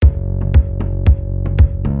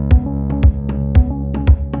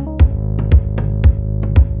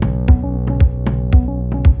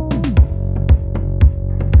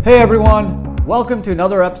Hey everyone, welcome to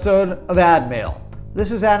another episode of Ad Mail.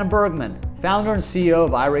 This is Adam Bergman, founder and CEO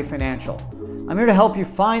of IRA Financial. I'm here to help you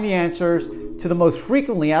find the answers to the most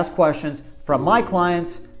frequently asked questions from my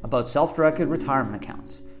clients about self-directed retirement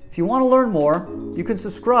accounts. If you want to learn more, you can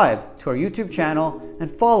subscribe to our YouTube channel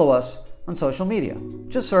and follow us on social media.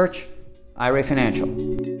 Just search IRA Financial.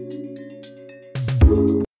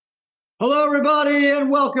 Hello, everybody,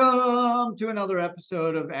 and welcome to another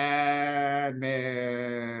episode of Ad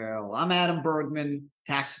Mail. I'm Adam Bergman,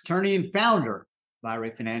 tax attorney and founder of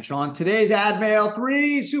IRA Financial. On today's Ad Mail,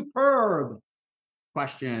 three superb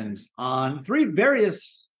questions on three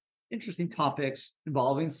various interesting topics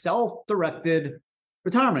involving self-directed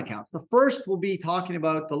retirement accounts. The first will be talking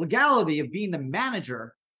about the legality of being the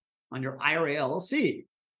manager on your IRA LLC.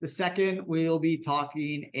 The second, we'll be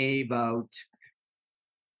talking about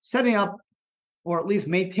setting up or at least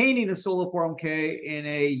maintaining a solo 401k in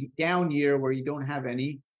a down year where you don't have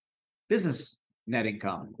any business net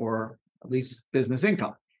income or at least business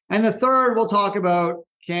income. And the third, we'll talk about,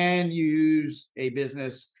 can you use a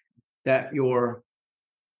business that your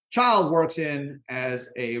child works in as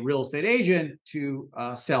a real estate agent to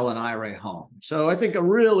sell an IRA home? So I think a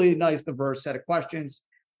really nice, diverse set of questions.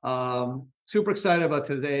 Super excited about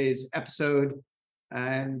today's episode.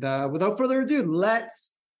 And without further ado,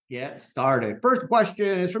 let's get started. First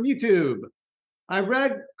question is from YouTube. I've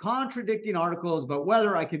read contradicting articles about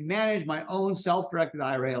whether I can manage my own self-directed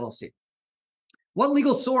IRA LLC. What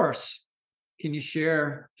legal source can you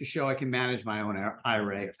share to show I can manage my own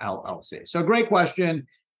IRA LLC? So great question.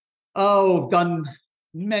 I've done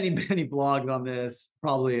many blogs on this,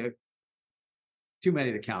 probably too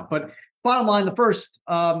many to count. But bottom line, the first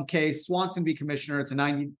case, Swanson v. Commissioner, it's a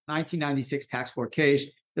 1996 tax court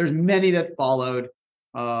case. There's many that followed,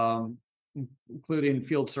 including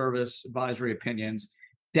field service advisory opinions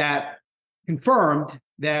that confirmed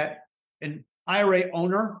that an IRA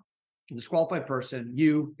owner, a disqualified person,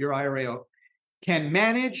 your IRA, can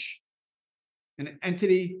manage an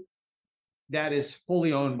entity that is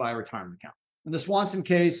wholly owned by a retirement account. In the Swanson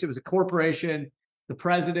case, it was a corporation. The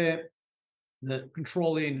president, the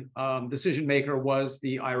controlling decision maker, was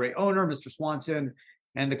the IRA owner, Mr. Swanson,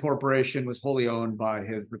 and the corporation was wholly owned by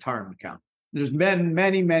his retirement account. There's been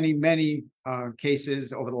many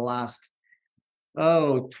cases over the last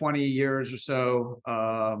 20 years or so,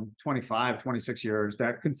 25, 26 years,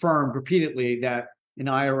 that confirmed repeatedly that an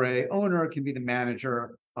IRA owner can be the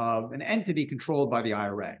manager of an entity controlled by the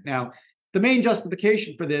IRA. Now, the main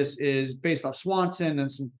justification for this is based off Swanson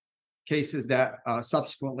and some cases that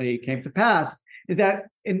subsequently came to pass, is that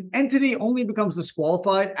an entity only becomes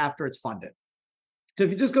disqualified after it's funded. So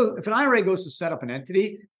if an IRA goes to set up an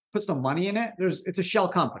entity, puts no money in it, it's a shell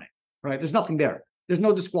company, right? There's nothing there. There's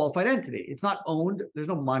no disqualified entity. It's not owned. There's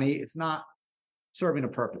no money. It's not serving a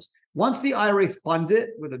purpose. Once the IRA funds it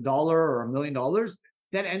with $1 or $1 million,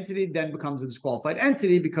 that entity then becomes a disqualified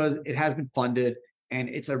entity because it has been funded and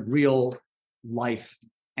it's a real life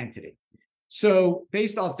entity. So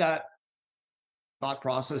based off that thought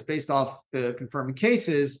process, based off the confirming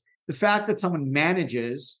cases, the fact that someone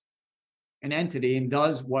manages an entity and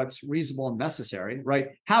does what's reasonable and necessary, right?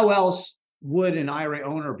 How else would an IRA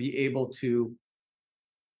owner be able to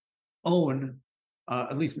own,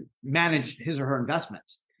 at least manage his or her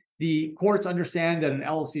investments? The courts understand that an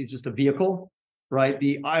LLC is just a vehicle, right?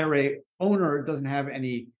 The IRA owner doesn't have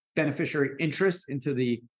any beneficiary interest into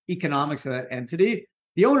the economics of that entity.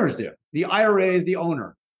 The owners do. The IRA is the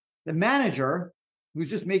owner. The manager, who's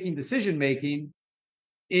just making decision-making,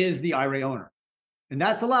 is the IRA owner. And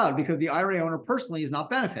that's allowed because the IRA owner personally is not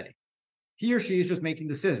benefiting. He or she is just making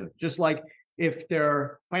decisions. Just like if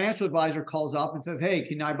their financial advisor calls up and says, hey,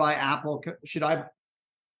 can I buy Apple?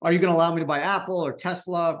 Are you going to allow me to buy Apple or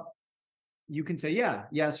Tesla? You can say, yeah,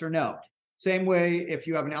 yes or no. Same way, if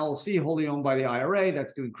you have an LLC wholly owned by the IRA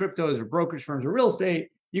that's doing cryptos or brokerage firms or real estate,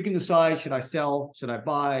 you can decide, should I sell? Should I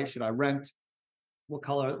buy? Should I rent? What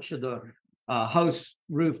color should the house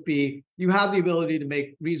roof be? You have the ability to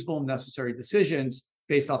make reasonable and necessary decisions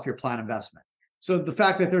based off your plan investment. So the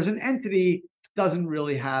fact that there's an entity doesn't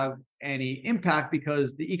really have any impact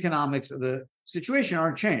because the economics of the situation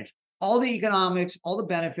aren't changed. All the economics, all the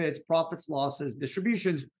benefits, profits, losses,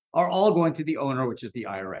 distributions are all going to the owner, which is the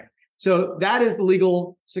IRA. So that is the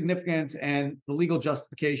legal significance and the legal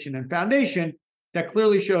justification and foundation that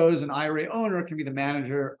clearly shows an IRA owner can be the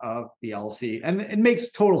manager of the LLC. And it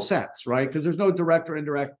makes total sense, right? Because there's no direct or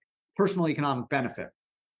indirect personal economic benefit.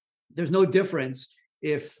 There's no difference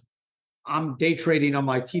if I'm day trading on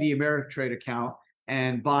my TD Ameritrade account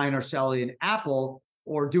and buying or selling Apple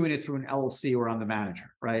or doing it through an LLC where I'm the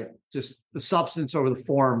manager, right? Just the substance over the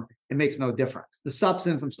form, it makes no difference. The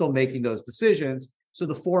substance, I'm still making those decisions. So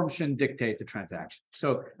the form shouldn't dictate the transaction.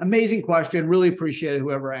 So amazing question. Really appreciate it,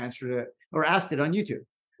 whoever answered it or asked it on YouTube.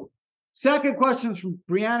 Second question is from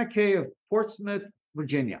Brianna K. of Portsmouth,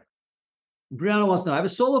 Virginia. Brianna wants to know, I have a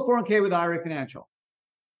solo 401k with IRA Financial.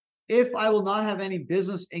 If I will not have any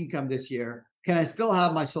business income this year, can I still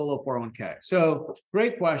have my solo 401k? So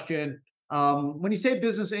great question. When you say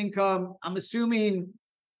business income, I'm assuming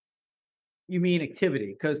you mean activity,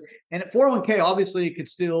 because and 401k obviously could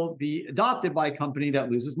still be adopted by a company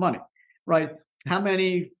that loses money, right? How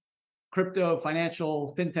many crypto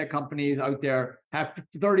financial fintech companies out there have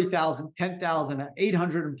 30,000, 10,000,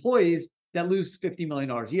 800 employees that lose $50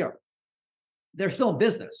 million a year? They're still in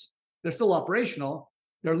business. They're still operational.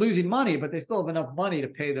 They're losing money, but they still have enough money to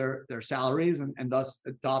pay their salaries and thus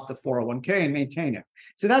adopt a 401k and maintain it.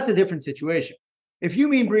 So that's a different situation. If you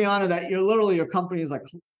mean, Brianna, that you're literally, your company is like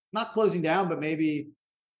not closing down, but maybe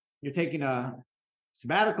you're taking a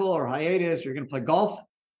sabbatical or hiatus, you're going to play golf,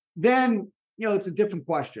 then, it's a different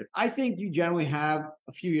question. I think you generally have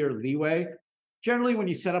a few year leeway. Generally, when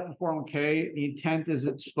you set up a 401k, the intent is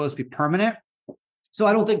it's supposed to be permanent. So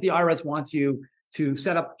I don't think the IRS wants you to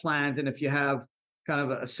set up plans. And if you have kind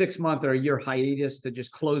of a 6 month or a year hiatus to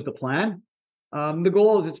just close the plan, the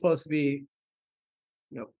goal is it's supposed to be,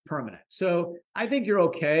 permanent. So I think you're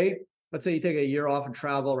okay. Let's say you take a year off and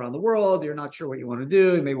travel around the world. You're not sure what you want to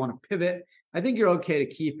do. You may want to pivot. I think you're okay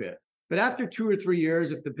to keep it. But after 2 or 3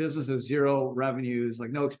 years, if the business is zero revenues, like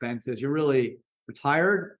no expenses, you're really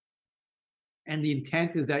retired, and the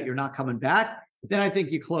intent is that you're not coming back, then I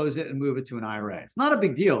think you close it and move it to an IRA. It's not a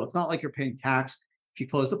big deal. It's not like you're paying tax. If you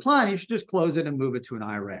close the plan, you should just close it and move it to an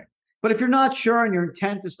IRA. But if you're not sure and your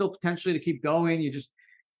intent is still potentially to keep going,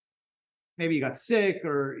 maybe you got sick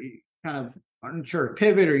or you kind of unsure to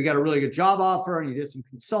pivot, or you got a really good job offer and you did some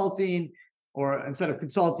consulting, or instead of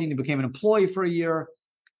consulting, you became an employee for a year,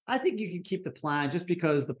 I think you can keep the plan just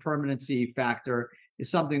because the permanency factor is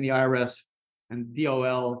something the IRS and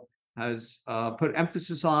DOL has put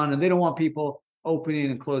emphasis on, and they don't want people opening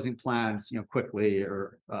and closing plans, quickly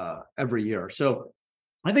or every year. So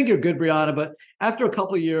I think you're good, Brianna. But after a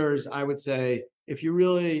couple of years, I would say if you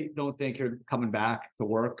really don't think you're coming back to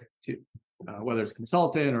work, to whether it's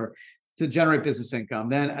consultant or to generate business income,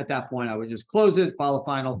 then at that point, I would just close it, file a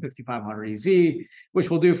final 5,500 EZ,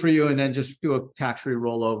 which we'll do for you, and then just do a tax-free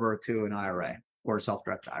rollover to an IRA or a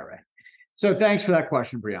self-directed IRA. So thanks for that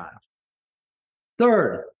question, Brianna.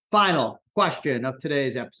 Third, final question of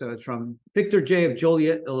today's episode is from Victor J. of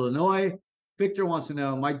Joliet, Illinois. Victor wants to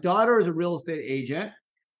know, my daughter is a real estate agent,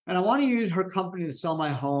 and I want to use her company to sell my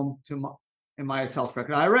home in my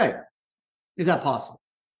self-directed IRA. Is that possible?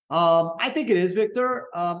 I think it is, Victor.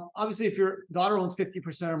 Obviously, if your daughter owns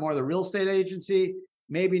 50% or more of the real estate agency,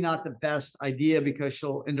 maybe not the best idea because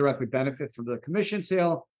she'll indirectly benefit from the commission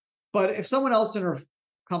sale. But if someone else in her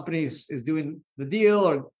company is doing the deal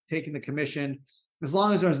or taking the commission, as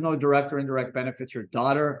long as there's no direct or indirect benefit to your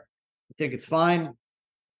daughter, I think it's fine.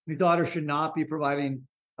 Your daughter should not be providing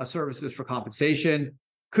services for compensation.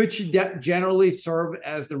 Could she generally serve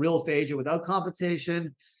as the real estate agent without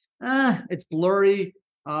compensation? It's blurry.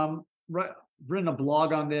 Written a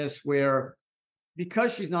blog on this where,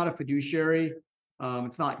 because she's not a fiduciary,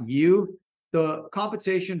 it's not you, the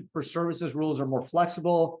compensation for services rules are more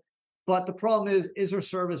flexible. But the problem is her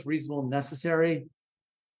service reasonable and necessary?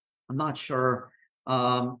 I'm not sure.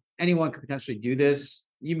 Anyone could potentially do this.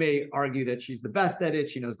 You may argue that she's the best at it.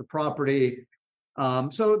 She knows the property.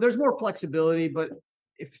 So there's more flexibility. But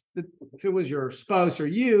if it was your spouse or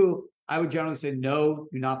you, I would generally say no,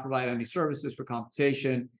 do not provide any services for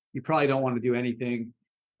compensation. You probably don't want to do anything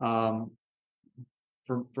for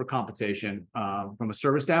compensation from a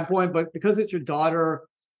service standpoint. But because it's your daughter,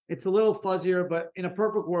 it's a little fuzzier. But in a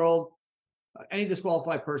perfect world, any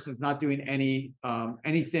disqualified person is not doing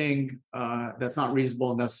anything that's not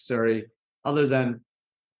reasonable and necessary, other than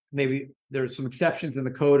maybe there's some exceptions in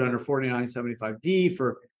the code under 4975D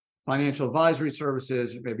for financial advisory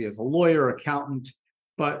services, maybe as a lawyer or accountant.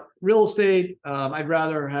 But real estate, I'd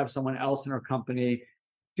rather have someone else in our company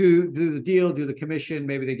do the deal, do the commission.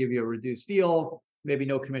 Maybe they give you a reduced deal, maybe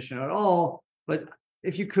no commission at all. But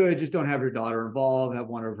if you could, just don't have your daughter involved, have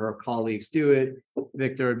one of her colleagues do it,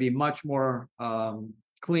 Victor. It'd be much more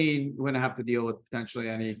clean. You wouldn't have to deal with potentially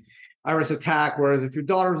any IRS attack. Whereas if your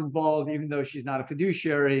daughter's involved, even though she's not a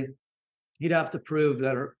fiduciary, you'd have to prove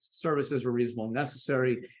that her services were reasonable and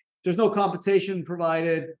necessary. If there's no compensation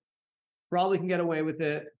provided, probably can get away with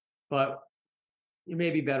it, but you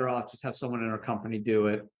may be better off just have someone in our company do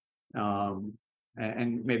it.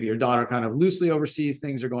 and maybe your daughter kind of loosely oversees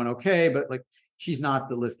things are going okay, but like she's not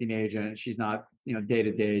the listing agent. She's not, day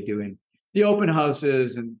to day doing the open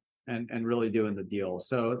houses and really doing the deal.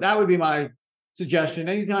 So that would be my suggestion.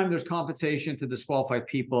 Anytime there's compensation to disqualified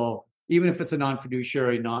people, even if it's a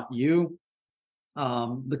non-fiduciary, not you,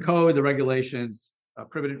 the code, the regulations,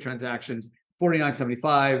 prohibited transactions,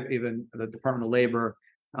 4975, even the Department of Labor,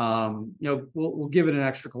 we'll give it an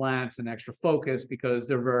extra glance and extra focus because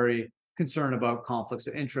they're very concerned about conflicts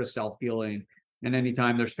of interest, self-dealing, and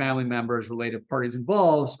anytime there's family members, related parties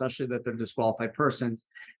involved, especially that they're disqualified persons,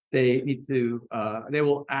 they need to they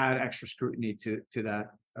will add extra scrutiny to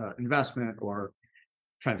that investment or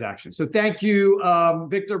transaction. So thank you,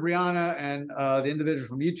 Victor, Brianna, and the individuals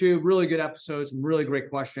from YouTube. Really good episodes, some really great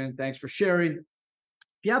questions. Thanks for sharing.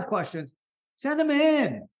 If you have questions, send them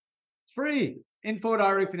in. It's free.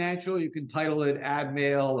 Info@IRA Financial. You can title it Ad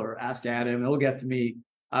Mail or Ask Adam. It'll get to me.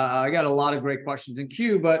 I got a lot of great questions in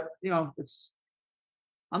queue, but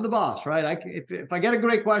I'm the boss, right? If I get a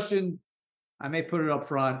great question, I may put it up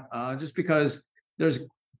front. Just because there's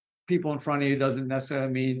people in front of you doesn't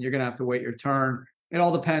necessarily mean you're gonna have to wait your turn. It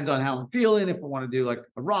all depends on how I'm feeling. If I want to do like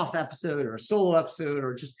a Roth episode or a solo episode,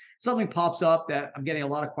 or just something pops up that I'm getting a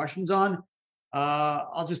lot of questions on,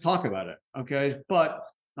 I'll just talk about it. Okay. But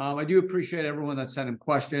I do appreciate everyone that's sending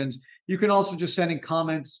questions. You can also just send in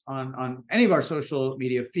comments on any of our social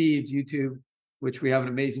media feeds, YouTube, which we have an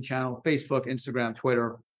amazing channel, Facebook, Instagram,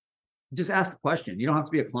 Twitter. Just ask the question. You don't have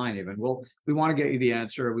to be a client even. We want to get you the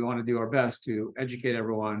answer. We want to do our best to educate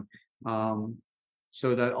everyone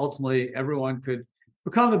so that ultimately everyone could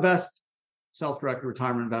become the best self-directed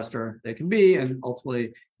retirement investor they can be, and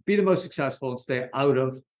ultimately be the most successful and stay out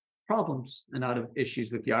of problems and out of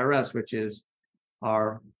issues with the IRS, which is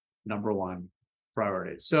our number one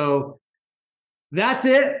priority. So that's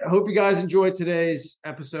it. I hope you guys enjoyed today's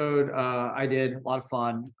episode. I did. A lot of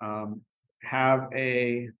fun. Have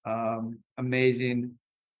a amazing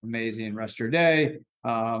rest of your day.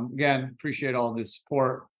 Again, appreciate all the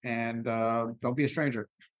support, and don't be a stranger.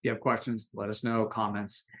 If you have questions, let us know,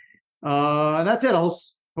 comments. And that's it. I'll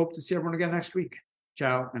hope to see everyone again next week.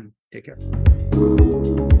 Ciao and take care.